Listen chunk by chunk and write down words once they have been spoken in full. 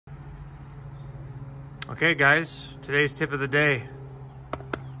Okay guys, today's tip of the day.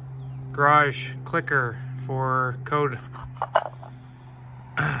 Garage clicker for code.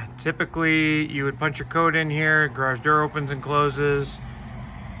 Typically you would punch your code in here, garage door opens and closes.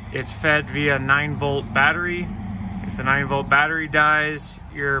 It's fed via 9-volt battery. If the 9-volt battery dies,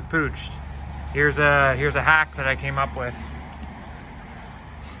 you're pooched. Here's a hack that I came up with.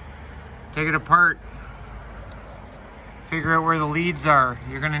 Take it apart, figure out where the leads are.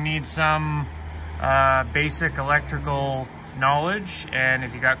 You're gonna need some basic electrical knowledge, and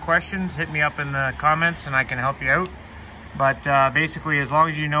if you got questions, hit me up in the comments and I can help you out. But basically, as long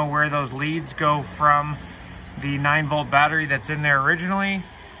as you know where those leads go from the 9-volt battery that's in there originally,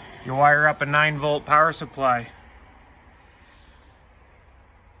 you wire up a 9-volt power supply.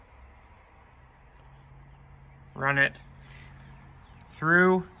 Run it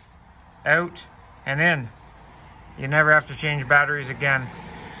through, out, and in. You never have to change batteries again.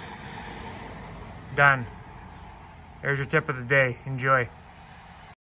 Done. There's your tip of the day. Enjoy.